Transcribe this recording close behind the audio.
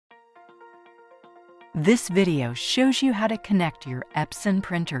This video shows you how to connect your Epson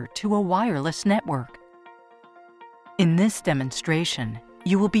printer to a wireless network. In this demonstration,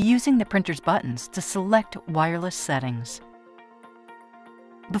 you will be using the printer's buttons to select wireless settings.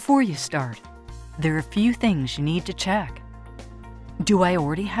 Before you start, there are a few things you need to check. Do I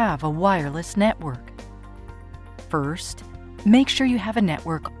already have a wireless network? First, make sure you have a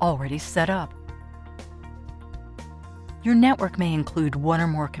network already set up. Your network may include one or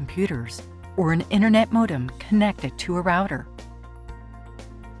more computers or an internet modem connected to a router.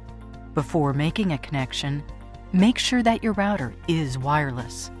 Before making a connection, make sure that your router is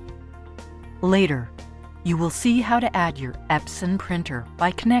wireless. Later, you will see how to add your Epson printer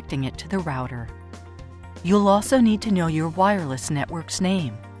by connecting it to the router. You'll also need to know your wireless network's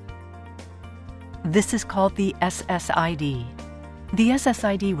name. This is called the SSID. The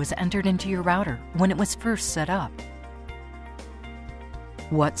SSID was entered into your router when it was first set up.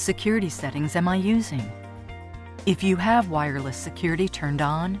 What security settings am I using? If you have wireless security turned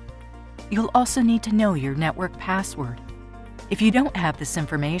on, you'll also need to know your network password. If you don't have this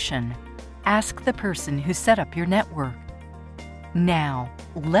information, ask the person who set up your network. Now,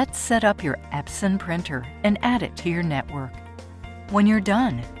 let's set up your Epson printer and add it to your network. When you're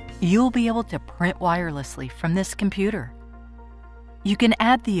done, you'll be able to print wirelessly from this computer. You can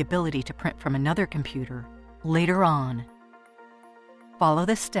add the ability to print from another computer later on. Follow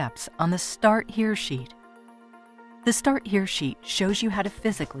the steps on the Start Here sheet. The Start Here sheet shows you how to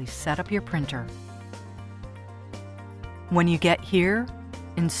physically set up your printer. When you get here,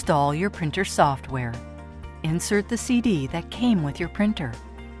 install your printer software. Insert the CD that came with your printer.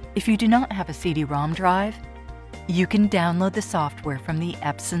 If you do not have a CD-ROM drive, you can download the software from the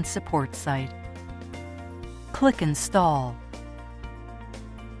Epson support site. Click Install.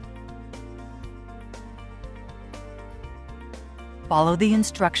 Follow the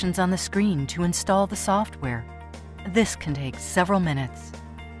instructions on the screen to install the software. This can take several minutes.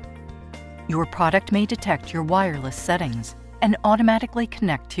 Your product may detect your wireless settings and automatically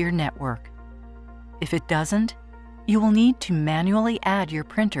connect to your network. If it doesn't, you will need to manually add your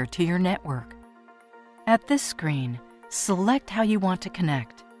printer to your network. At this screen, select how you want to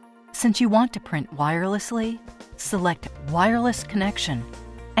connect. Since you want to print wirelessly, select Wireless Connection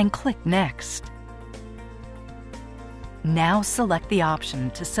and click Next. Now select the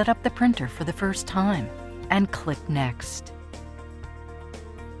option to set up the printer for the first time and click Next.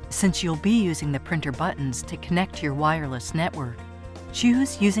 Since you'll be using the printer buttons to connect to your wireless network,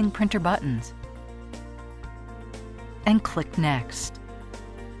 choose Using Printer Buttons and click Next.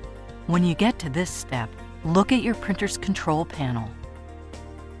 When you get to this step, look at your printer's control panel.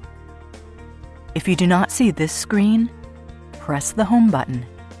 If you do not see this screen, press the Home button.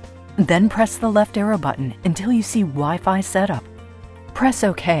 Then press the left arrow button until you see Wi-Fi setup. Press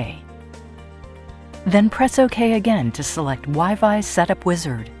OK. Then press OK again to select Wi-Fi Setup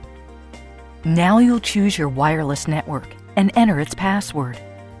Wizard. Now you'll choose your wireless network and enter its password.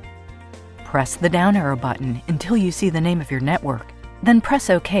 Press the down arrow button until you see the name of your network, then press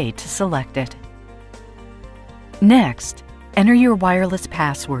OK to select it. Next, enter your wireless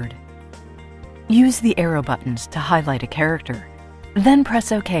password. Use the arrow buttons to highlight a character. Then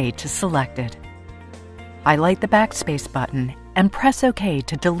press OK to select it. Highlight the backspace button and press OK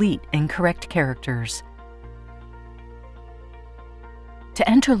to delete incorrect characters. To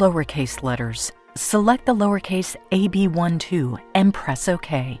enter lowercase letters, select the lowercase AB12 and press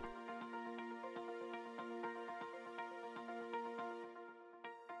OK.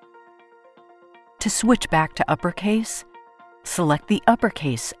 To switch back to uppercase, select the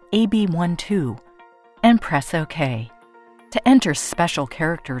uppercase AB12 and press OK. To enter special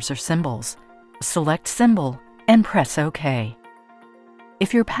characters or symbols, select Symbol and press OK.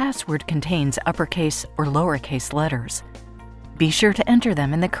 If your password contains uppercase or lowercase letters, be sure to enter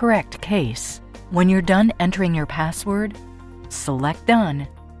them in the correct case. When you're done entering your password, select Done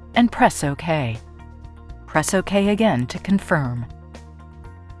and press OK. Press OK again to confirm.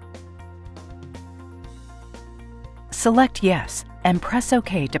 Select Yes and press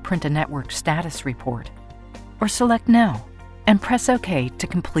OK to print a network status report, or select No and press OK to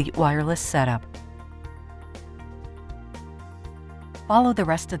complete wireless setup. Follow the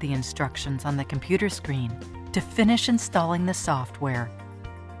rest of the instructions on the computer screen to finish installing the software.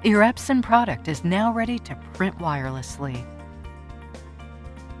 Your Epson product is now ready to print wirelessly.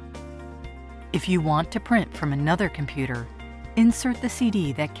 If you want to print from another computer, insert the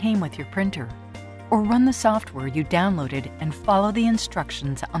CD that came with your printer, or run the software you downloaded and follow the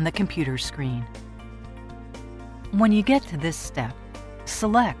instructions on the computer screen. When you get to this step,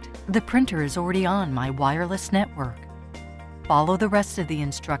 select The printer is already on my wireless network. Follow the rest of the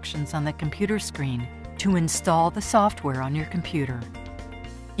instructions on the computer screen to install the software on your computer.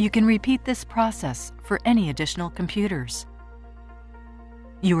 You can repeat this process for any additional computers.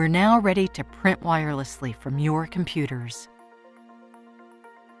 You are now ready to print wirelessly from your computers.